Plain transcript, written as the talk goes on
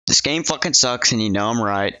This game fucking sucks and you know I'm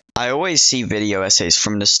right. I always see video essays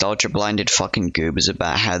from nostalgia-blinded fucking goobers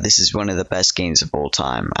about how this is one of the best games of all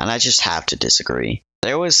time, and I just have to disagree.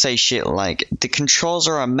 They always say shit like, the controls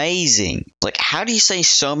are amazing. Like, how do you say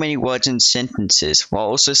so many words in sentences while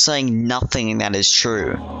also saying nothing that is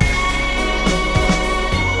true?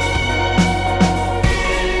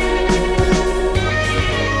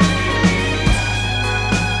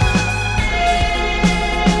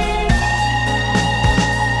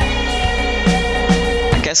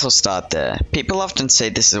 I guess I'll start there. People often say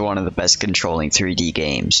this is one of the best controlling 3D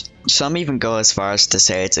games. Some even go as far as to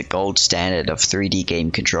say it's a gold standard of 3D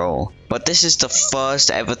game control. But this is the first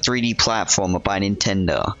ever 3D platformer by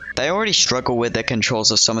Nintendo. They already struggle with their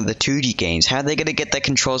controls of some of the 2D games. How are they gonna get their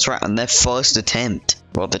controls right on their first attempt?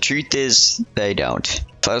 Well, the truth is, they don't.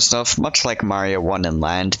 First off, much like Mario 1 and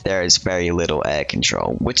Land, there is very little air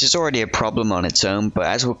control, which is already a problem on its own, but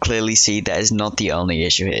as we'll clearly see, that is not the only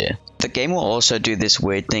issue here. The game will also do this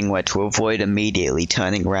weird thing where to avoid immediately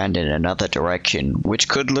turning around in another direction, which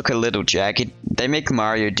could look a little jagged, they make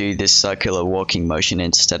Mario do this circular walking motion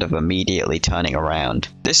instead of immediately turning around.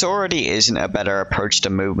 This already isn't a better approach to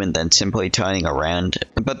movement than simply turning around,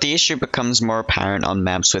 but the issue becomes more apparent on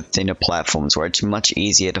maps with thinner platforms where it's much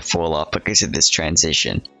easier to fall off because of this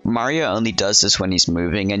transition. Mario only does this when he's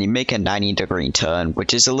moving and you make a 90-degree turn,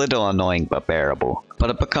 which is a little annoying but bearable. But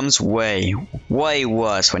it becomes way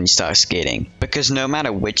worse when you start skidding, because no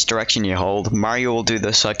matter which direction you hold, Mario will do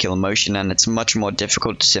the circular motion and it's much more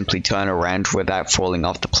difficult to simply turn around without falling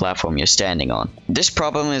off the platform you're standing on. This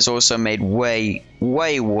problem is also made way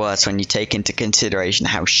worse when you take into consideration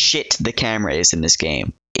how shit the camera is in this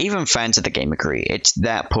game. Even fans of the game agree, it's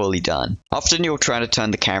that poorly done. Often you'll try to turn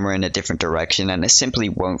the camera in a different direction and it simply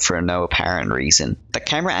won't for no apparent reason. The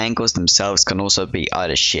camera angles themselves can also be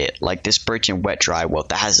utter shit, like this bridge in Wet Dry World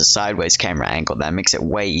that has a sideways camera angle that makes it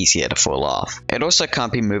way easier to fall off. It also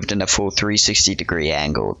can't be moved in a full 360-degree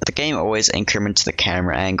angle. The game always increments the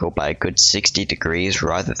camera angle by a good 60 degrees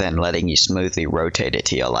rather than letting you smoothly rotate it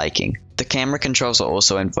to your liking. The camera controls are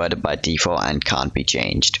also inverted by default and can't be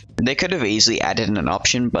changed. They could have easily added an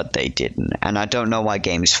option, but they didn't, and I don't know why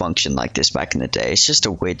games functioned like this back in the day. It's just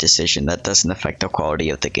a weird decision that doesn't affect the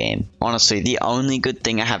quality of the game. Honestly, the only good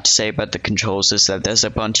thing I have to say about the controls is that there's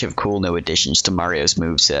a bunch of cool new additions to Mario's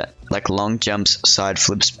moveset, like long jumps, side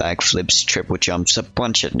flips, back flips, triple jumps, a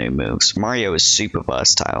bunch of new moves. Mario is super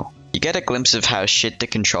versatile. You get a glimpse of how shit the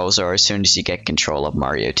controls are as soon as you get control of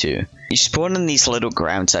Mario 2. You spawn in these little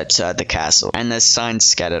grounds outside the castle, and there's signs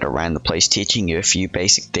scattered around the place teaching you a few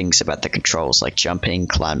basic things about the controls like jumping,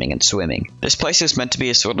 climbing, and swimming. This place is meant to be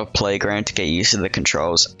a sort of playground to get used to the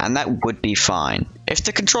controls, and that would be fine. If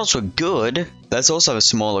the controls were good, there's also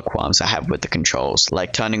smaller qualms I have with the controls,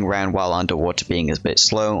 like turning around while underwater being a bit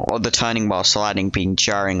slow, or the turning while sliding being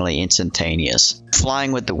jarringly instantaneous.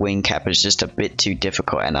 Flying with the wing cap is just a bit too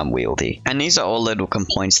difficult and unwieldy. And these are all little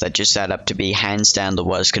complaints that just add up to be hands down the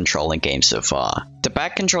worst controlling game so far. The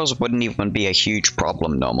back controls wouldn't even be a huge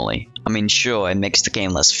problem normally. I mean, sure, it makes the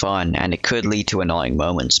game less fun, and it could lead to annoying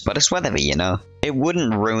moments, but it's whatever, you know? It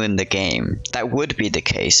wouldn't ruin the game. That would be the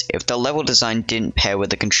case if the level design didn't pair with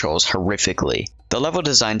the controls horrifically. The level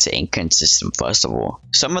designs are inconsistent first of all.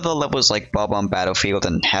 Some of the levels like Bob on Battlefield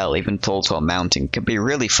and hell even Fall to a Mountain can be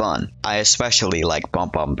really fun. I especially like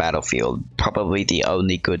Bob on Battlefield, probably the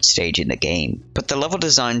only good stage in the game. But the level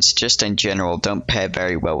designs just in general don't pair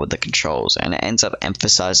very well with the controls, and it ends up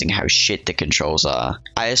emphasizing how shit the controls are.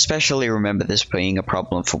 I especially remember this being a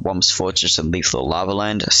problem for Womp's Fortress and Lethal Lava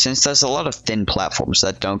Land, since there's a lot of thin platforms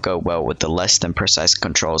that don't go well with the less than precise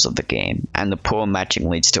controls of the game, and the poor matching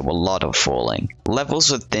leads to a lot of falling.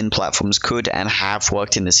 Levels with thin platforms could and have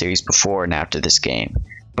worked in the series before and after this game,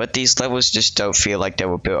 but these levels just don't feel like they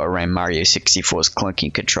were built around Mario 64's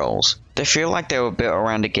clunky controls. They feel like they were built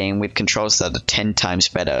around a game with controls that are 10 times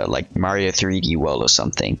better, like Mario 3D World or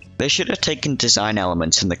something. They should have taken design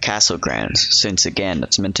elements from the castle grounds, since again,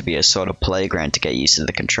 it's meant to be a sort of playground to get used to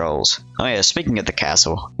the controls. Oh yeah, speaking of the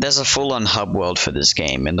castle, there's a full-on hub world for this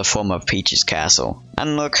game in the form of Peach's castle.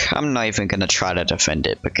 And look, I'm not even gonna try to defend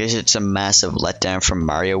it, because it's a massive letdown from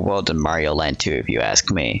Mario World and Mario Land 2 if you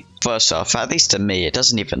ask me. First off, at least to me, it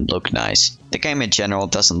doesn't even look nice. The game in general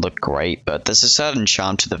doesn't look great, but there's a certain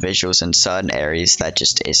charm to the visuals in certain areas that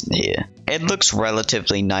just isn't here. It looks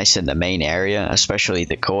relatively nice in the main area, especially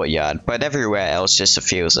the courtyard, but everywhere else just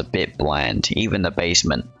feels a bit bland, even the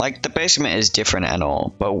basement. Like, the basement is different and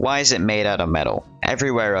all, but why is it made out of metal?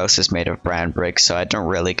 Everywhere else is made of brown bricks, so I don't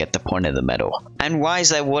really get the point of the metal. And why is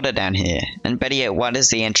there water down here? And better yet, why does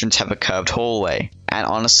the entrance have a curved hallway? And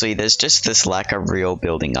honestly, there's just this lack of real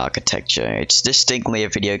building architecture. It's distinctly a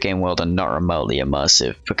video game world and not remotely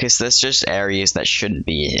immersive, because there's just areas that shouldn't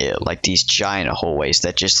be here, like these giant hallways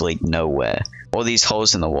that just lead nowhere, or these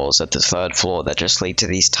holes in the walls at the 3rd floor that just lead to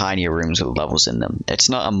these tiny rooms with levels in them. It's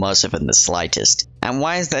not immersive in the slightest. And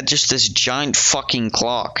why is there just this giant fucking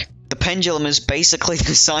clock? The pendulum is basically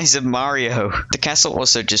the size of Mario. The castle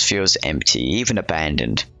also just feels empty, even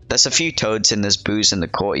abandoned. There's a few toads and there's booze in the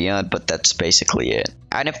courtyard, but that's basically it.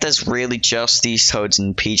 And if there's really just these toads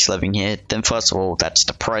and Peach living here, then first of all, that's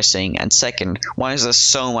depressing, and second, why is there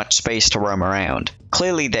so much space to roam around?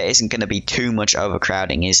 Clearly there isn't going to be too much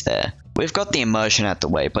overcrowding, is there? We've got the immersion out the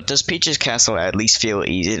way, but does Peach's castle at least feel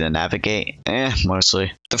easy to navigate?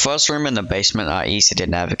 Mostly. The first room and the basement are easy to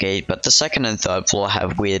navigate, but the 2nd and 3rd floor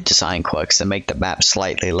have weird design quirks that make the map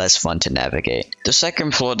slightly less fun to navigate. The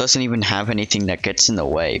 2nd floor doesn't even have anything that gets in the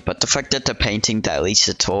way, but the fact that the painting that leads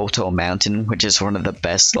to Tall Mountain, which is one of the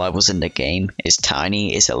best levels in the game, is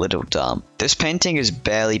tiny is a little dumb. This painting is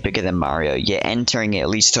barely bigger than Mario, yet entering it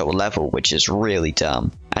leads to a level which is really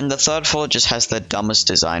dumb. And the 3rd floor just has the dumbest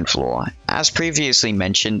design flaw. As previously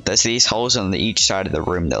mentioned, there's these holes on each side of the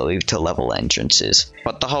room that lead to level entrances.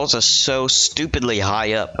 But the holes are so stupidly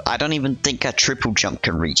high up, I don't even think a triple jump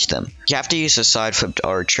can reach them. You have to use a side flip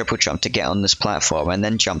or a triple jump to get on this platform and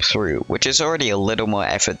then jump through, which is already a little more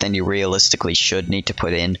effort than you realistically should need to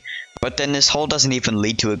put in. But then this hole doesn't even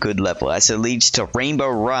lead to a good level, as it leads to Rainbow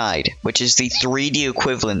Ride, which is the 3D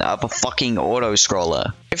equivalent of a fucking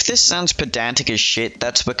auto-scroller. If this sounds pedantic as shit,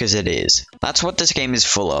 that's because it is. That's what this game is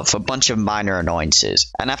full of, a bunch of minor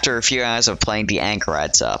annoyances, and after a few hours of playing the anger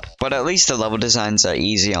adds up. But at least the level designs are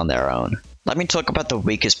easy on their own. Let me talk about the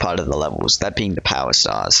weakest part of the levels, that being the power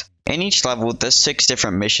stars. In each level, there's 6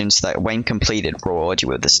 different missions that, when completed, reward you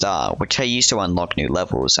with a star, which are used to unlock new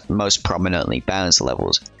levels, most prominently balance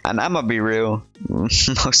levels. And I'ma be real,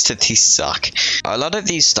 most of these suck. A lot of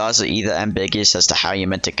these stars are either ambiguous as to how you're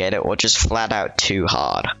meant to get it, or just flat out too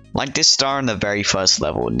hard. Like this star in the very first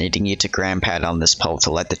level, needing you to ground pound on this pole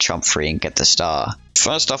to let the chomp free and get the star.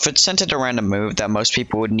 First off, it's centered around a move that most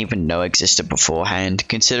people wouldn't even know existed beforehand,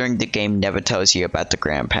 considering the game never tells you about the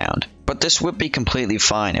ground pound. But this would be completely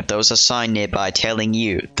fine if there was a sign nearby telling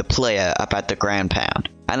you, the player, about the ground pound.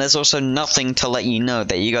 And there's also nothing to let you know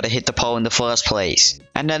that you gotta hit the pole in the first place.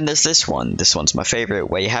 And then there's this one's my favorite,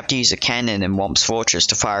 where you have to use a cannon in Womp's Fortress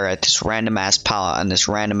to fire at this random ass power on this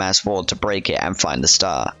random ass wall to break it and find the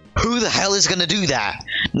star. Who the hell is gonna do that?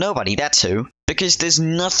 Nobody, that's who. Because there's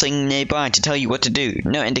nothing nearby to tell you what to do.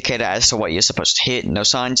 No indicator as to what you're supposed to hit, no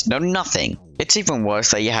signs, no nothing. It's even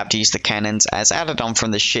worse that you have to use the cannons, as added on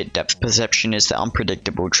from the shit depth perception is the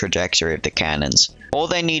unpredictable trajectory of the cannons. All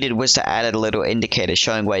they needed was to add a little indicator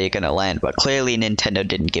showing where you're gonna land, but clearly Nintendo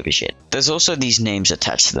didn't give a shit. There's also these names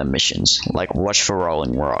attached to the missions, like watch for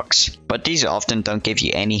rolling rocks, but these often don't give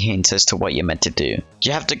you any hints as to what you're meant to do.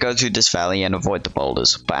 You have to go through this valley and avoid the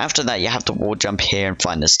boulders, but after that you have to wall jump here and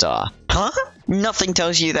find the star. Huh? Nothing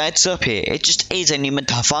tells you that it's up here, it just is and you're meant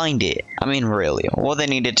to find it. I mean really, all they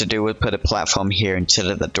needed to do was put a platform here instead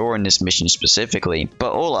of the door in this mission specifically,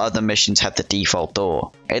 but all other missions have the default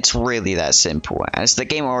door. It's really that simple, as the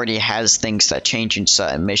game already has things that change in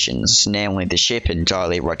certain missions, namely the ship in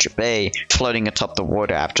Jolly Roger Bay floating atop the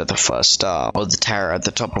water after the first star, or the tower at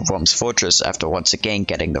the top of Womp's Fortress after once again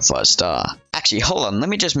getting the first star. Actually, hold on, let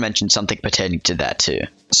me just mention something pertaining to that too.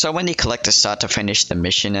 So when you collect a star to finish the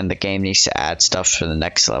mission and the game needs to add stuff for the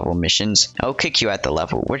next level missions, it'll kick you out the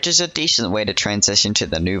level, which is a decent way to transition to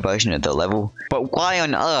the new version of the level. But why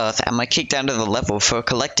on earth am I kicked out of the level for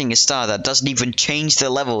collecting a star that doesn't even change the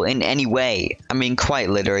level in any way? I mean, quite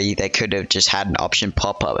literally, they could have just had an option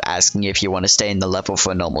pop up asking if you want to stay in the level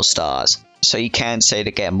for normal stars. So you can say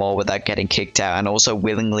to get more without getting kicked out, and also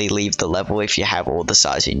willingly leave the level if you have all the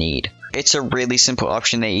stars you need. It's a really simple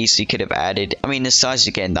option they easily could have added. I mean, the stars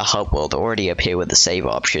you get in the hub world already appear with the save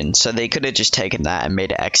option, so they could have just taken that and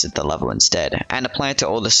made it exit the level instead, and apply it to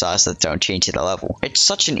all the stars that don't change the level. It's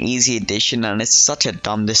such an easy addition, and it's such a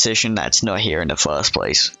dumb decision that it's not here in the first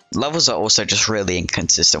place. Levels are also just really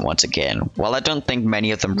inconsistent once again. While I don't think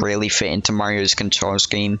many of them really fit into Mario's control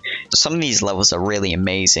scheme, some of these levels are really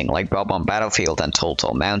amazing, like Bob on Battlefield and Tall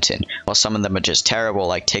Mountain, while some of them are just terrible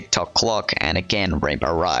like Tick-Tock Clock and again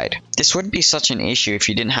Rainbow Ride. This wouldn't be such an issue if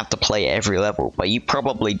you didn't have to play every level, but you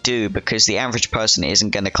probably do because the average person isn't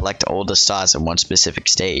going to collect all the stars in one specific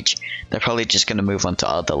stage. They're probably just going to move on to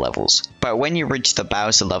other levels. But when you reach the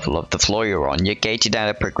Bowser level of the floor you're on, you're gated out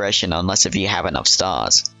of progression unless if you have enough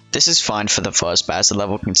stars. This is fine for the first Bowser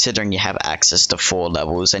level considering you have access to 4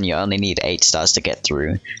 levels and you only need 8 stars to get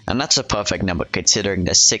through, and that's a perfect number considering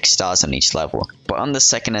there's 6 stars on each level. But on the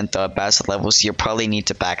second and third Bowser levels you'll probably need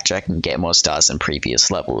to backtrack and get more stars than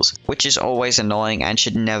previous levels, which is always annoying and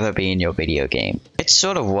should never be in your video game. It's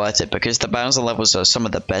sort of worth it because the Bowser levels are some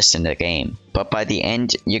of the best in the game, but by the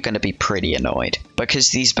end you're going to be pretty annoyed, because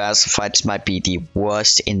these Bowser fights might be the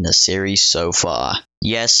worst in the series so far.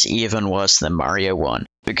 Yes, even worse than Mario 1.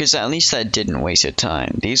 Because at least that didn't waste your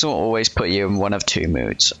time. These will always put you in one of 2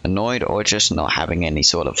 moods, annoyed or just not having any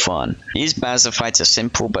sort of fun. These Bowser fights are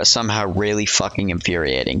simple but somehow really fucking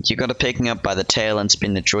infuriating. You gotta pick him up by the tail and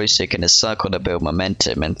spin the joystick in a circle to build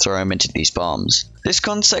momentum and throw him into these bombs. This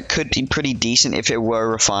concept could be pretty decent if it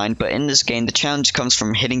were refined, but in this game the challenge comes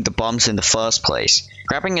from hitting the bombs in the first place.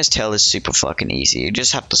 Grabbing his tail is super fucking easy, you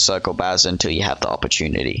just have to circle Bowser until you have the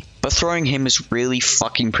opportunity. But throwing him is really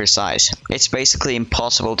fucking precise. It's basically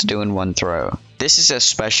impossible to do in one throw. This is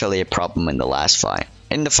especially a problem in the last fight.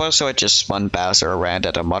 In the first fight, I just spun Bowser around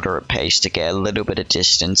at a moderate pace to get a little bit of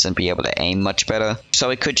distance and be able to aim much better,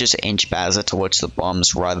 so I could just inch Bowser towards the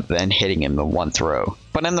bombs rather than hitting him in one throw.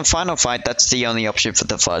 But in the final fight, that's the only option for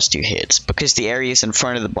the first 2 hits, because the areas in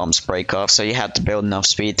front of the bombs break off, so you have to build enough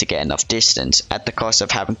speed to get enough distance, at the cost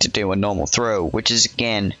of having to do a normal throw, which is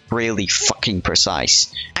again, really fucking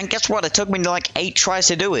precise. And guess what, it took me like 8 tries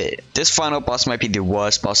to do it! This final boss might be the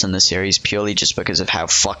worst boss in the series purely just because of how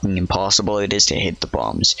fucking impossible it is to hit the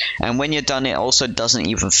bombs, and when you're done it also doesn't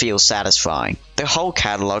even feel satisfying. The whole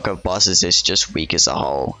catalog of bosses is just weak as a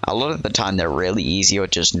whole. A lot of the time they're really easy or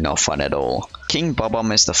just not fun at all. King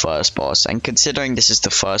Bob-omb is the first boss, and considering this is the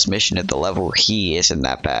first mission of the level, he isn't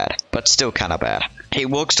that bad, but still kinda bad. He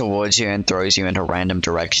walks towards you and throws you in a random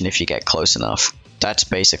direction if you get close enough. That's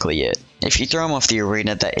basically it. If you throw him off the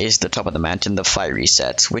arena that is the top of the mountain, the fight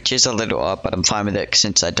resets, which is a little odd, but I'm fine with it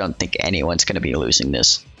since I don't think anyone's going to be losing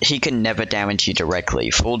this. He can never damage you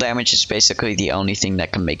directly. Full damage is basically the only thing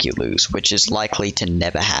that can make you lose, which is likely to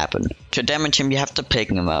never happen. To damage him, you have to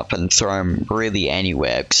pick him up and throw him really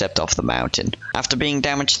anywhere except off the mountain. After being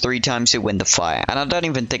damaged 3 times, you win the fight, and I don't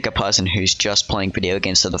even think a person who's just playing video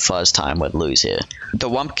games for the first time would lose here. The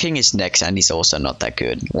Wump King is next, and he's also not that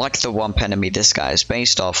good. Like the Wump enemy, this guy is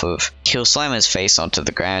based off of, he'll slam his face onto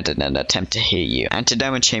the ground in an attempt to hit you, and to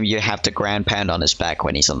damage him you have to ground pound on his back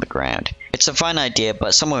when he's on the ground. It's a fine idea,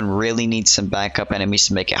 but someone really needs some backup enemies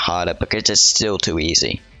to make it harder because it's still too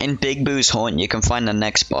easy. In Big Boo's Haunt, you can find the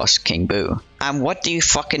next boss, King Boo. And what do you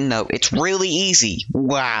fucking know? It's really easy.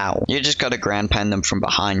 Wow. You just gotta ground pound them from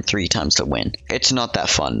behind 3 times to win. It's not that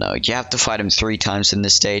fun though. You have to fight him 3 times in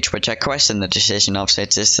this stage, which I question the decision of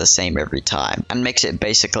since it's the same every time, and makes it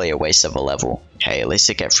basically a waste of a level. Hey, at least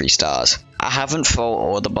you get 3 stars. I haven't fought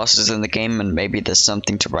all the bosses in the game, and maybe there's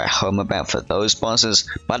something to write home about for those bosses,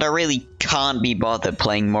 but I really can't be bothered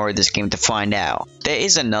playing more of this game to find out. There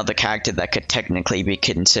is another character that could technically be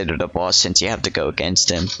considered a boss since you have to go against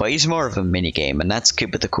him, but he's more of a minigame, and that's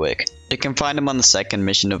Koopa the Quick. You can find him on the second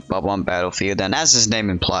mission of Bob-omb Battlefield, and as his name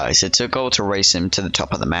implies, it's a goal to race him to the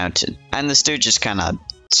top of the mountain. And this dude just kinda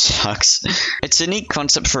sucks. It's a neat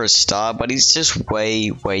concept for a star, but he's just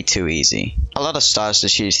way too easy. A lot of stars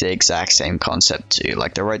just use the exact same concept too,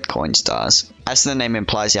 like the red coin stars. As the name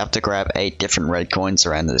implies, you have to grab 8 different red coins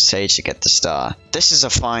around the stage to get the star. This is a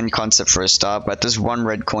fine concept for a star, but there's 1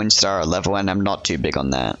 red coin star a level and I'm not too big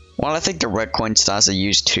on that. While I think the red coin stars are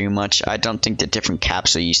used too much, I don't think the different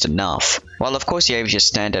caps are used enough. While of course you have your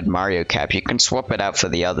standard Mario cap, you can swap it out for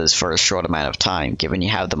the others for a short amount of time, given you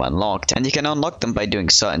have them unlocked, and you can unlock them by doing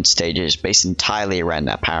certain stages based entirely around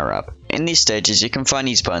that power up. In these stages, you can find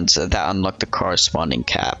these buttons that unlock the corresponding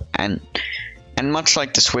cap, and much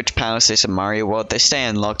like the Switch power states in Mario World, they stay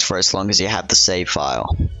unlocked for as long as you have the save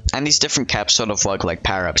file. And these different caps sort of work like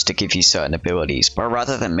power-ups to give you certain abilities, but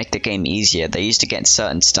rather than make the game easier, they used to get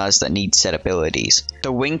certain stars that need set abilities.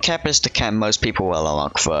 The wing cap is the cap most people will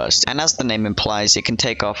unlock first, and as the name implies, it can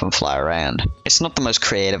take off and fly around. It's not the most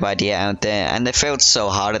creative idea out there, and they failed so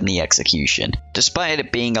hard in the execution. Despite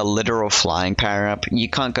it being a literal flying power-up, you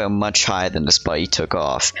can't go much higher than the spot you took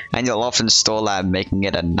off, and you'll often stall out, making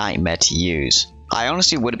it a nightmare to use. I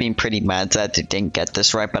honestly would have been pretty mad that they didn't get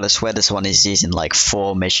this right, but I swear this one is used in like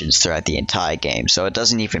 4 missions throughout the entire game, so it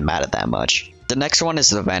doesn't even matter that much. The next one is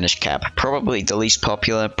the Vanish Cap, probably the least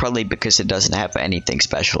popular, probably because it doesn't have anything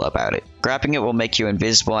special about it. Grabbing it will make you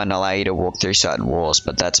invisible and allow you to walk through certain walls,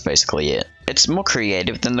 but that's basically it. It's more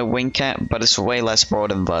creative than the Wing Cap, but it's way less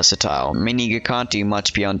broad and versatile, meaning you can't do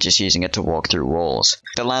much beyond just using it to walk through walls.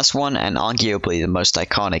 The last one, and arguably the most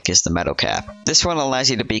iconic, is the Metal Cap. This one allows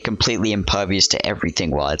you to be completely impervious to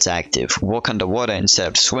everything while it's active, walk underwater instead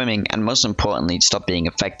of swimming, and most importantly, stop being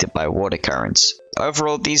affected by water currents.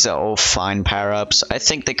 Overall, these are all fine power-ups. I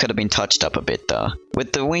think they could have been touched up a bit though.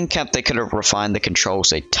 With the Wing Cap, they could have refined the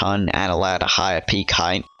controls a ton and allowed a higher peak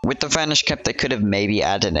height. With the Vanish Cap, they could have maybe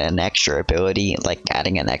added an extra ability, like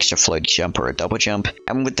adding an extra floaty jump or a double jump.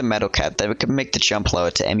 And with the Metal Cap, they could make the jump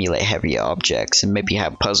lower to emulate heavier objects, and maybe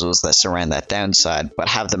have puzzles that surround that downside, but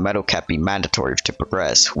have the Metal Cap be mandatory to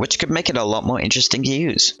progress, which could make it a lot more interesting to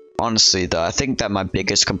use. Honestly though, I think that my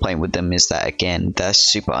biggest complaint with them is that, again, they're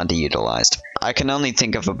super underutilized. I can only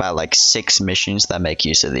think of about like 6 missions that make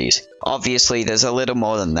use of these. Obviously, there's a little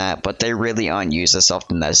more than that, but they really aren't used as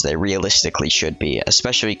often as they realistically should be,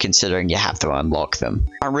 especially considering you have to unlock them.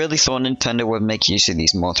 I really thought Nintendo would make use of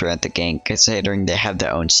these more throughout the game, considering they have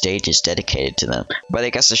their own stages dedicated to them, but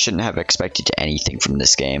I guess I shouldn't have expected anything from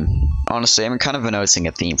this game. Honestly, I'm kind of noticing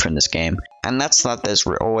a theme from this game, and that's that there's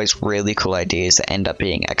always really cool ideas that end up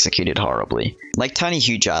being executed horribly. Like Tiny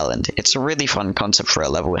Huge Island, it's a really fun concept for a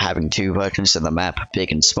level having 2 versions of the map,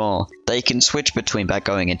 big and small, that you can switch between by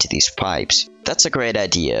going into these pipes. That's a great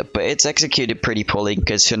idea, but it's executed pretty poorly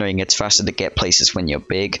considering it's faster to get places when you're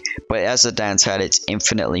big, but as a downside it's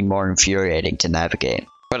infinitely more infuriating to navigate.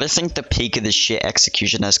 But I think the peak of this shit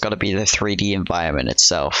execution has got to be the 3D environment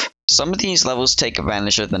itself. Some of these levels take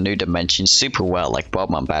advantage of the new dimensions super well, like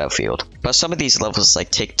Bob-omb Battlefield, but some of these levels like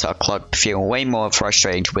Tick-Tock Clock feel way more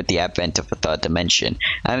frustrating with the advent of a third dimension,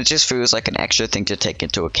 and it just feels like an extra thing to take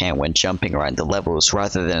into account when jumping around the levels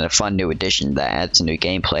rather than a fun new addition that adds new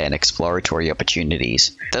gameplay and exploratory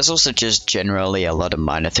opportunities. There's also just generally a lot of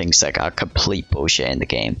minor things that are complete bullshit in the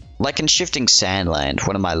game. Like in Shifting Sandland,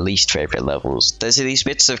 one of my least favorite levels, there's these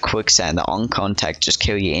bits of quicksand that on contact just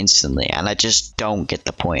kill you instantly, and I just don't get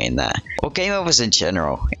the point in that. Or game overs in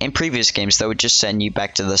general. In previous games they would just send you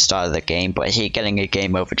back to the start of the game, but here getting a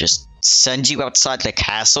game over just sends you outside the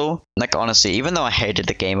castle. Like honestly, even though I hated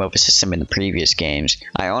the game over system in the previous games,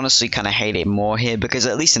 I honestly kinda hate it more here because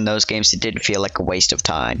at least in those games it didn't feel like a waste of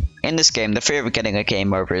time. In this game, the fear of getting a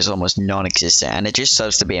game over is almost non-existent, and it just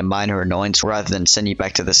serves to be a minor annoyance rather than send you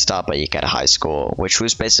back to the start but you get a high score, which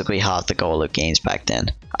was basically half the goal of games back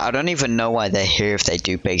then. I don't even know why they're here if they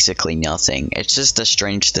do basically nothing. It's just a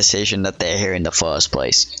strange decision that they're here in the first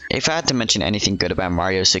place. If I had to mention anything good about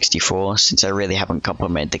Mario 64, since I really haven't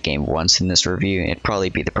complimented the game once in this review, it'd probably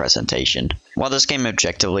be the presentation. While this game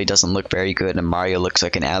objectively doesn't look very good and Mario looks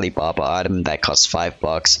like an Alibaba item that costs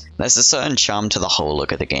 $5, there's a certain charm to the whole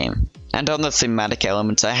look of the game. And on the thematic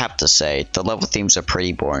elements, I have to say, the level themes are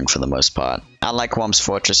pretty boring for the most part. I like Whomp's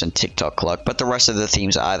Fortress and Tick-Tock Clock, but the rest of the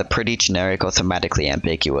themes are either pretty generic or thematically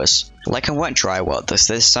ambiguous. Like in Wet Dry World, there's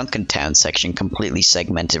this sunken town section completely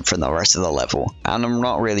segmented from the rest of the level, and I'm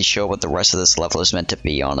not really sure what the rest of this level is meant to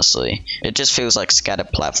be, honestly. It just feels like scattered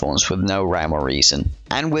platforms with no rhyme or reason.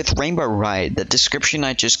 And with Rainbow Ride, the description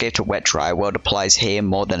I just gave to Wet Dry World applies here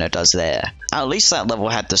more than it does there. At least that level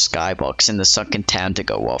had the skybox in the sunken town to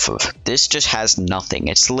go off of. This just has nothing,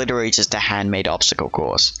 it's literally just a handmade obstacle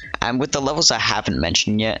course. And with the levels I haven't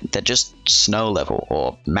mentioned yet, they're just snow level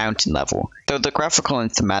or mountain level. Though the graphical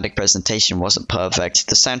and thematic presentation wasn't perfect,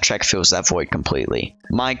 the soundtrack fills that void completely.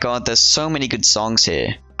 My god, there's so many good songs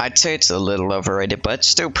here. I'd say it's a little overrated, but it's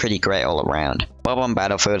still pretty great all around. Bob-omb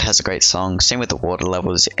Battlefield has a great song, same with the water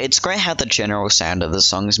levels. It's great how the general sound of the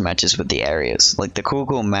songs matches with the areas, like the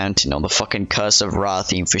Cool Mountain or the fucking Curse of Ra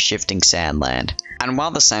theme for Shifting Sandland. And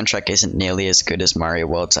while the soundtrack isn't nearly as good as Mario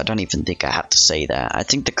World's, I don't even think I have to say that. I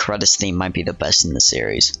think the Credits theme might be the best in the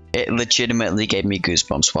series. It legitimately gave me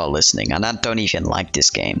goosebumps while listening, and I don't even like this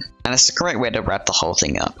game. And it's a great way to wrap the whole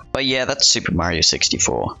thing up. But yeah, that's Super Mario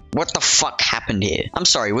 64. What the fuck happened here? I'm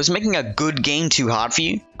sorry, was making a good game too hard for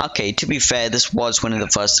you? Okay, to be fair, this was one of the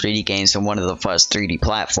first 3D games and one of the first 3D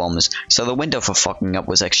platformers, so the window for fucking up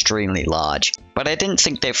was extremely large. But I didn't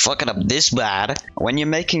think they'd fuck it up this bad. When you're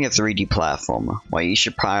making a 3D platformer, well, you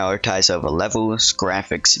should prioritize over levels,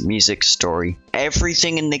 graphics, music, story,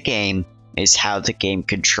 everything in the game is how the game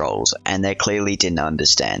controls, and they clearly didn't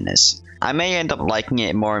understand this. I may end up liking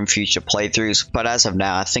it more in future playthroughs, but as of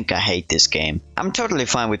now, I think I hate this game. I'm totally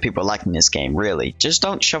fine with people liking this game, really. Just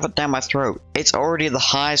don't shove it down my throat. It's already the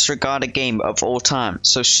highest regarded game of all time,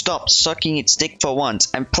 so stop sucking its dick for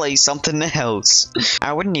once and play something else.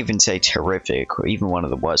 I wouldn't even say terrific, or even one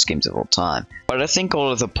of the worst games of all time. But I think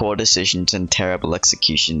all of the poor decisions and terrible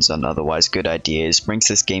executions on otherwise good ideas brings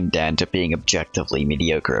this game down to being objectively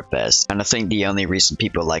mediocre at best. And I think the only reason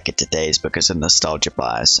people like it today is because of nostalgia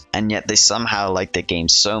bias. And yet they somehow like the game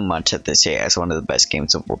so much that they say it as one of the best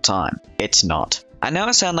games of all time. It's not. I know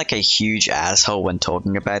I sound like a huge asshole when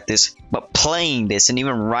talking about this, but playing this and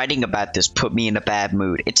even writing about this put me in a bad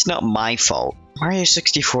mood. It's not my fault. Mario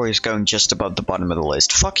 64 is going just above the bottom of the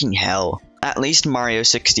list. Fucking hell. At least Mario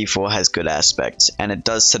 64 has good aspects, and it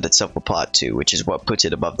does set itself apart too, which is what puts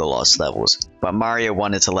it above the lost levels. But Mario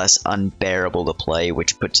 1 is less unbearable to play,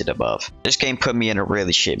 which puts it above. This game put me in a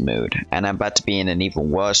really shit mood, and I'm about to be in an even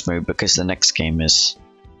worse mood because the next game is...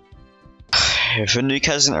 If a nuke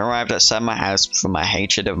hasn't arrived outside my house for my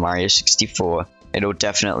hatred of Mario 64, it'll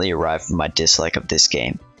definitely arrive for my dislike of this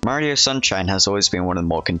game. Mario Sunshine has always been one of the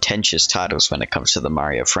more contentious titles when it comes to the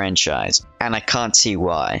Mario franchise, and I can't see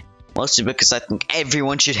why. Mostly because I think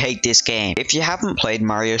everyone should hate this game. If you haven't played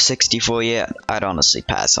Mario 64 yet, I'd honestly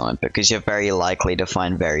pass on it, because you're very likely to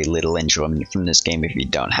find very little enjoyment from this game if you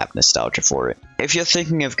don't have nostalgia for it. If you're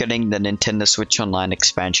thinking of getting the Nintendo Switch Online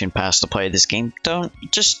expansion pass to play this game,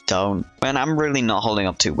 just don't. Man, I'm really not holding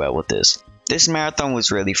up too well with this. This marathon was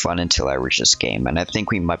really fun until I reached this game, and I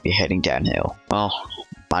think we might be heading downhill. Well,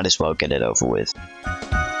 might as well get it over with.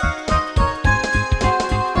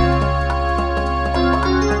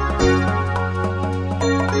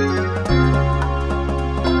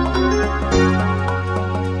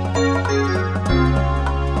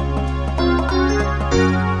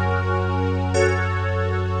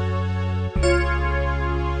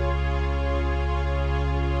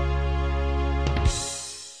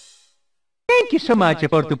 Thank you so much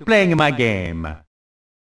for playing my game.